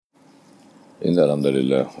إن الحمد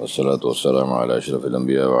لله والصلاة والسلام على أشرف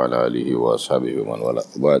الأنبياء وعلى آله وأصحابه ومن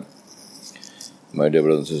والاه. But my dear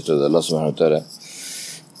brothers and sisters, Allah subhanahu wa ta'ala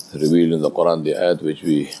revealed in the Quran the ayat which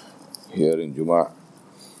we hear in Jum'ah,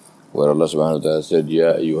 where Allah subhanahu wa ta'ala said,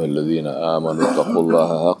 يَا أَيُّهَا الَّذِينَ آمَنُوا اتَّقُوا اللَّهَ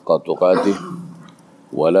حَقَّ تُقَاتِهِ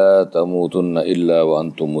وَلَا تَمُوتُنَّ إِلَّا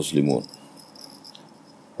وَأَنْتُمْ مُسْلِمُونَ.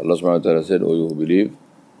 Allah subhanahu wa ta'ala said, O you who believe,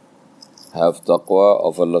 have taqwa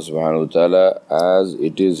of Allah subhanahu wa ta'ala as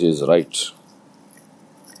it is His right.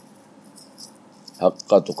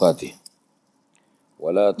 Haqqa tuqati.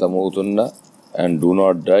 Wala tamutunna, and do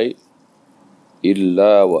not die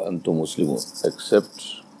illa wa antum muslimun,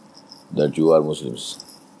 except that you are Muslims,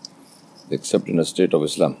 except in a state of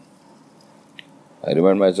Islam. I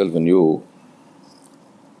remind myself and you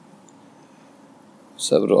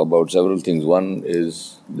about several things. One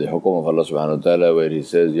is the hukum of Allah subhanahu wa ta'ala, where He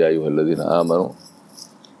says, Ya ayyuhalladhina amanu.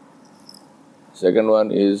 Second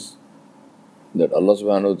one is that Allah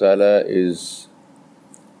subhanahu wa ta'ala is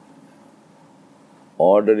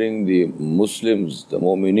ordering the Muslims, the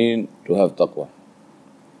mu'mineen, to have taqwa.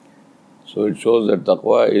 So it shows that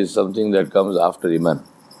taqwa is something that comes after iman.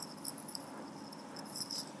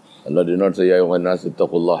 Allah did not say, Ya ayyuhan nas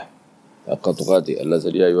ittaqullah haqqa tuqati. Allah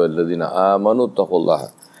said, Ya ayyuhalladhina amanu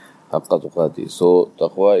ittaqullaha haqqa tuqati. So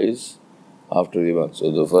taqwa is after iman.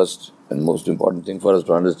 So the first and most important thing for us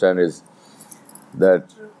to understand is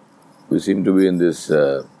that we seem to be in this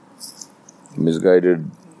misguided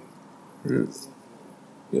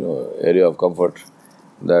area of comfort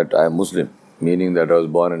that I am Muslim, meaning that I was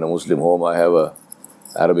born in a Muslim home, I have a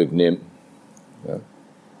Arabic name,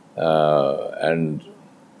 and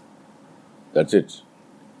that's it.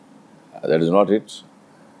 That is not it.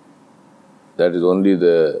 That is only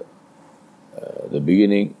the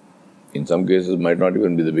beginning. In some cases, might not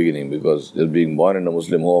even be the beginning, because just being born in a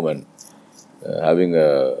Muslim home and having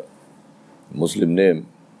a Muslim name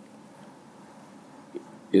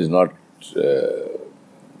is not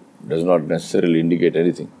does not necessarily indicate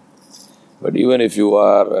anything. But even if you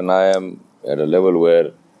are, and I am at a level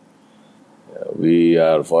where we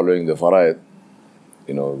are following the faraid,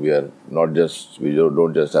 we are not just, we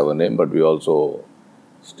don't just have a name, but we also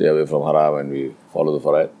stay away from haram and we follow the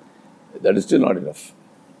faraid. That is still not enough.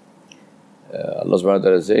 Allah subhanahu wa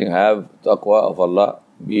ta'ala is saying, have taqwa of Allah,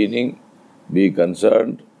 meaning be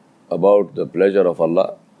concerned about the pleasure of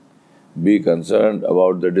Allah, be concerned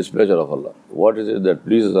about the displeasure of Allah. What is it that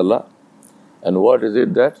pleases Allah and what is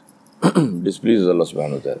it that displeases Allah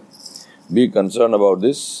subhanahu wa ta'ala? Be concerned about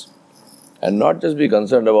this, and not just be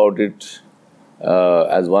concerned about it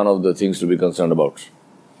as one of the things to be concerned about.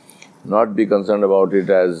 Not be concerned about it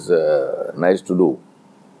as nice to do.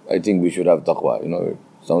 I think we should have taqwa. It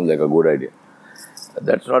sounds like a good idea.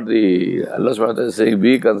 That's not the... Allah subhanahu wa ta'ala is saying,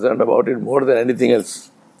 be concerned about it more than anything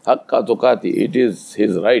else. Haqqa tuqati. It is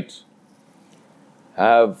His right.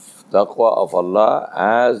 Have taqwa of Allah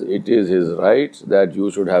as it is His right that you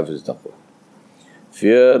should have His taqwa.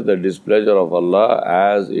 Fear the displeasure of Allah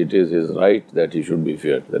as it is His right that He should be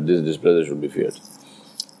feared, that this displeasure should be feared.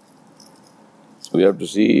 We have to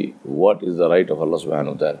see what is the right of Allah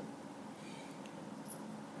subhanahu wa ta'ala.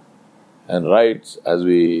 And rights, as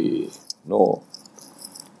we know,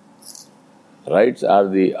 rights are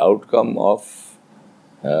the outcome of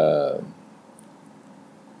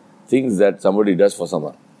things that somebody does for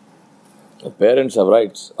someone. Parents have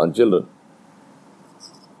rights on children.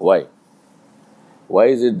 Why? Why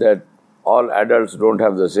is it that all adults don't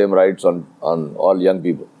have the same rights on all young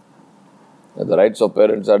people? The rights of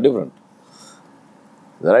parents are different.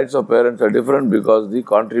 The rights of parents are different because the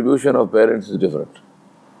contribution of parents is different.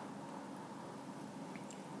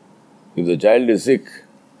 If the child is sick,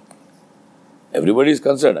 everybody is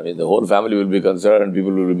concerned. The whole family will be concerned and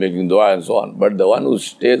people will be making dua and so on. But the one who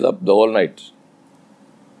stays up the whole night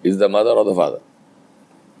is the mother or the father.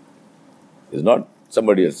 It's not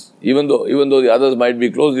somebody else. Even though the others might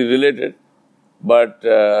be closely related, but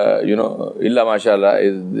illa mashallah,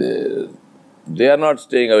 they are not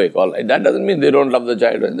staying awake all night. That doesn't mean they don't love the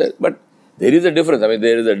child, but there is a difference.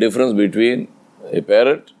 There is a difference between a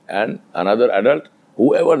parent and another adult,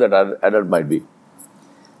 whoever that adult might be.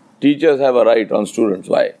 Teachers have a right on students.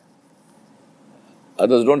 Why?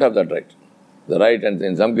 Others don't have that right. The right, and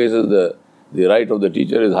in some cases the right of the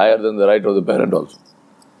teacher is higher than the right of the parent also.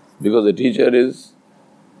 Because the teacher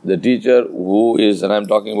who is, and I'm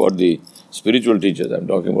talking about the spiritual teachers, I'm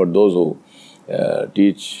talking about those who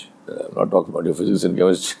teach, I'm not talking about your physics and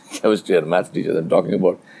chemistry and math teachers, I'm talking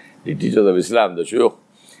about the teachers of Islam, the shuyukh,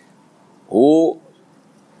 who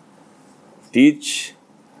teach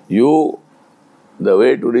you the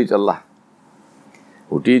way to reach Allah,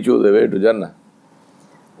 who teach you the way to Jannah,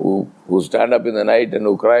 who stand up in the night and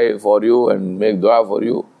who cry for you and make dua for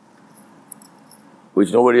you,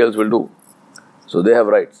 which nobody else will do. So they have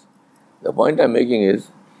rights. The point I'm making is,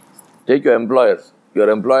 take your employers. Your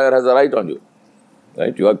employer has a right on you.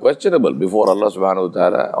 Right? You are questionable before Allah subhanahu wa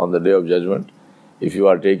ta'ala on the day of judgment. If you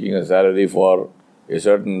are taking a salary for a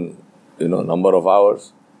certain number of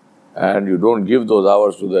hours and you don't give those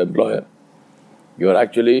hours to the employer, you are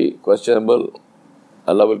actually questionable.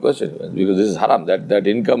 Allah will question you because this is haram. That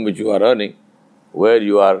income which you are earning, where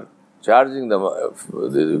you are charging them,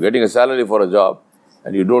 getting a salary for a job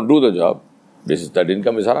and you don't do the job, that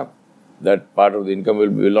income is haram. That part of the income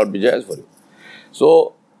will not be jaiz for you.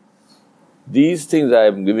 So these things I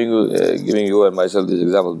am giving you and myself these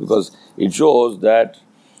examples because it shows that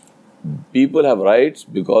people have rights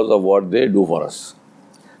because of what they do for us.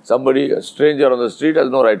 A stranger on the street has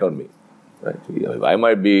no right on me. Right? I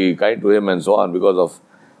might be kind to him and so on because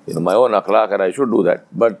of my own akhlaq, and I should do that.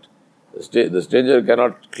 But the stranger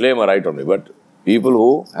cannot claim a right on me. But people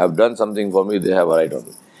who have done something for me, they have a right on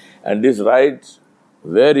me. And this right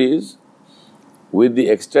varies with the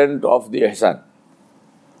extent of the ihsan.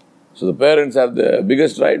 So the parents have the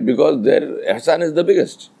biggest right because their ihsan is the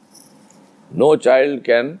biggest. No child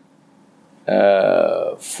can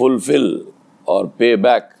fulfill or pay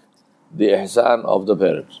back the ihsan of the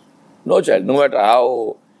parents. No child, no matter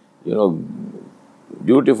how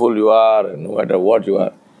beautiful you are and no matter what you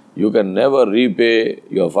are, you can never repay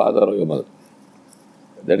your father or your mother.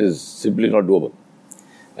 That is simply not doable.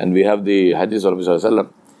 And we have the hadith of Rasulullah Sallallahu Alaihi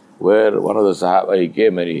Wasallam where one of the Sahaba, he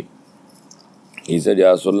came and he said,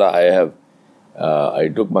 Ya Rasulullah, I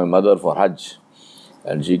took my mother for Hajj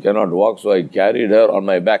and she cannot walk, so I carried her on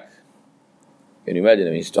my back. Can you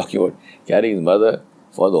imagine? He's talking about carrying his mother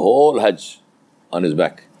for the whole Hajj on his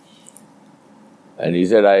back. And he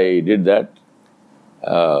said, I did that.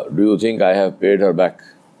 Do you think I have paid her back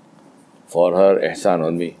for her ihsan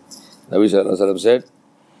on me? Nabi Sallallahu Alaihi Wasallam said,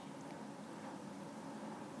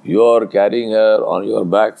 you are carrying her on your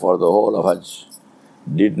back for the whole of Hajj.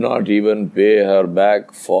 Did not even pay her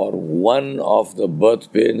back for one of the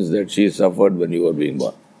birth pains that she suffered when you were being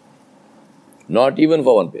born. Not even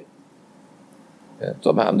for one pain. Yeah. So,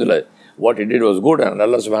 alhamdulillah, what he did was good and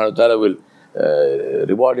Allah subhanahu wa ta'ala will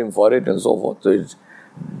reward him for it and so forth. So,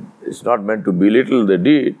 it's not meant to belittle the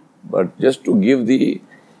deed, but just to give the...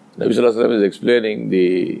 Nabi Sallallahu Alaihi Wasallam is explaining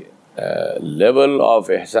the level of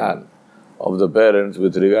ihsan of the parents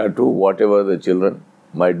with regard to whatever the children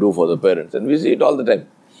might do for the parents. And we see it all the time.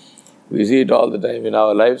 We see it all the time in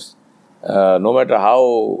our lives. No matter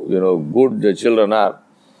how good the children are,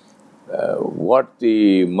 what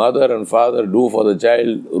the mother and father do for the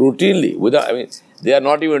child routinely, they are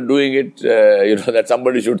not even doing it, that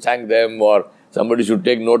somebody should thank them or somebody should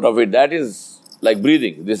take note of it. That is like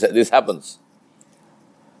breathing. This happens.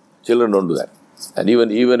 Children don't do that. And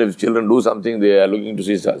even if children do something, they are looking to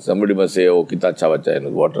see somebody must say, oh, kitna acha bacha,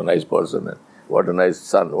 what a nice person, and what a nice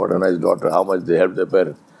son, what a nice daughter, how much they help their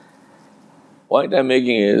parents. Point I'm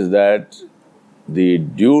making is that the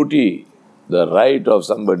duty, the right of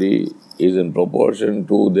somebody is in proportion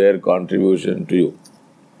to their contribution to you.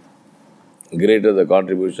 Greater the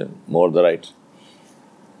contribution, more the right.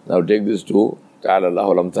 Now take this to Ta'ala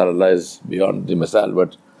Allahu al-Amthal. Allah is beyond the masal,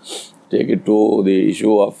 but take it to the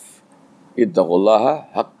issue of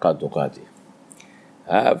ittaqullaha haqqa tuqati.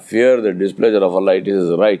 Have fear the displeasure of Allah. It is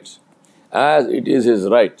His right. As it is His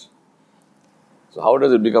right. So how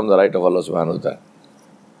does it become the right of Allah subhanahu wa ta'ala?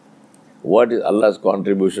 What is Allah's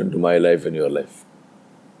contribution to my life and your life?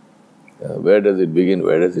 Where does it begin?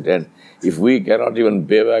 Where does it end? If we cannot even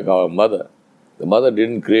pay back our mother, the mother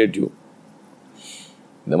didn't create you.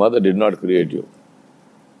 The mother did not create you.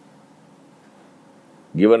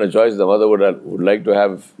 Given a choice, the mother would like to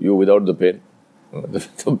have you without the pain.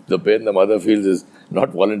 The pain the mother feels is not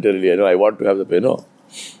voluntarily, I want to have the pain. No.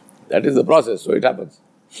 That is the process, so it happens.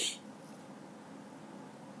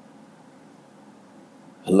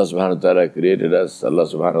 Allah subhanahu wa ta'ala created us. Allah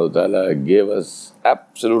subhanahu wa ta'ala gave us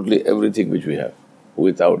absolutely everything which we have,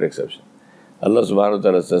 without exception. Allah subhanahu wa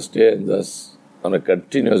ta'ala sustains us on a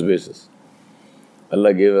continuous basis.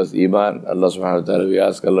 Allah gave us Iman. Allah subhanahu wa ta'ala, we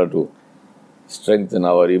ask Allah to strengthen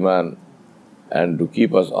our Iman and to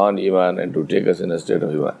keep us on Iman and to take us in a state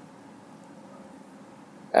of Iman.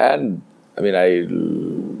 And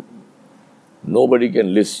nobody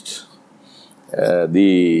can list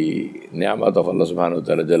the ni'mat of Allah subhanahu wa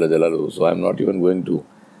ta'ala jalla jalaluhu. So I'm not even going to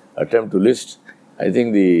attempt to list. I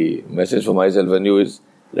think the message for myself and you is,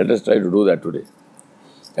 let us try to do that today.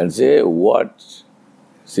 And say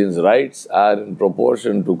since rights are in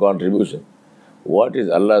proportion to contribution, what is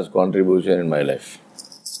Allah's contribution in my life?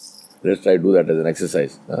 Let's try to do that as an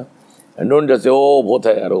exercise. Huh? And don't just say, oh, both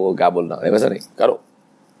hai yaar, oh, kya bolna. Aisa nahi. Karo.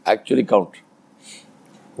 Actually count.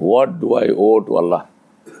 What do I owe to Allah?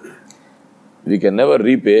 We can never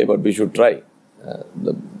repay, but we should try.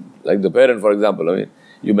 Like the parent, for example. I mean,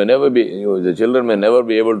 the children may never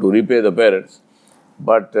be able to repay the parents,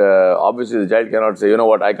 but obviously the child cannot say, you know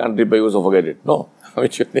what, I can't repay you, so forget it. No,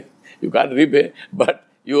 you can't repay, but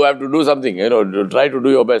you have to do something, to try to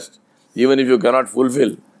do your best. Even if you cannot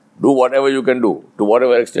fulfill, do whatever you can do, to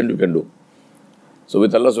whatever extent you can do. So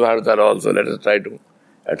with Allah subhanahu wa ta'ala also, let us try to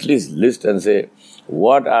at least list and say,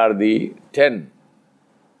 what are the 10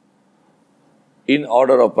 in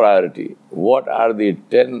order of priority? What are the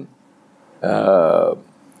 10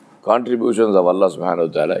 contributions of Allah subhanahu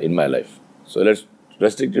wa ta'ala in my life? So let's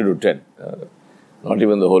restrict it to 10, not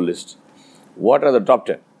even the whole list. What are the top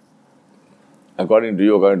 10? According to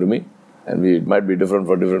you, according to me, and it might be different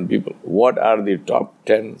for different people. What are the top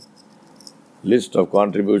 10 list of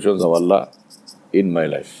contributions of Allah in my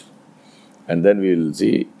life? And then we will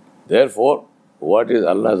see, therefore, what is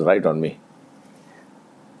Allah's right on me?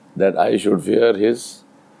 That I should fear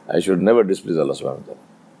I should never displease Allah subhanahu wa ta'ala.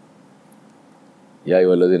 Ya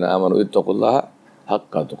ayyuhalladhina amanu ittaqullaha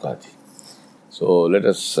haqqa tuqati. So let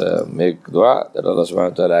us make dua that Allah subhanahu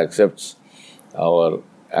wa ta'ala accepts our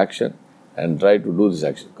action and try to do this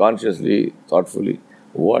action consciously, thoughtfully.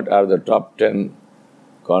 What are the top 10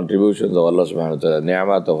 contributions of Allah subhanahu wa ta'ala,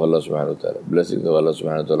 ni'mat of Allah subhanahu wa ta'ala, blessings of Allah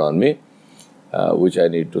subhanahu wa ta'ala on me, which I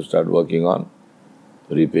need to start working on,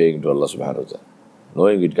 repaying to Allah subhanahu wa ta'ala.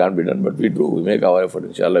 Knowing it can't be done, but we do. We make our effort.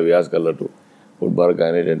 Inshallah, we ask Allah to put barakah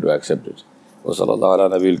in it and to accept it. وصلى الله على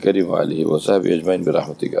نبي الكريم وعليه وصحبه أجمعين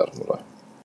برحمتك يا أرحم الراحمين.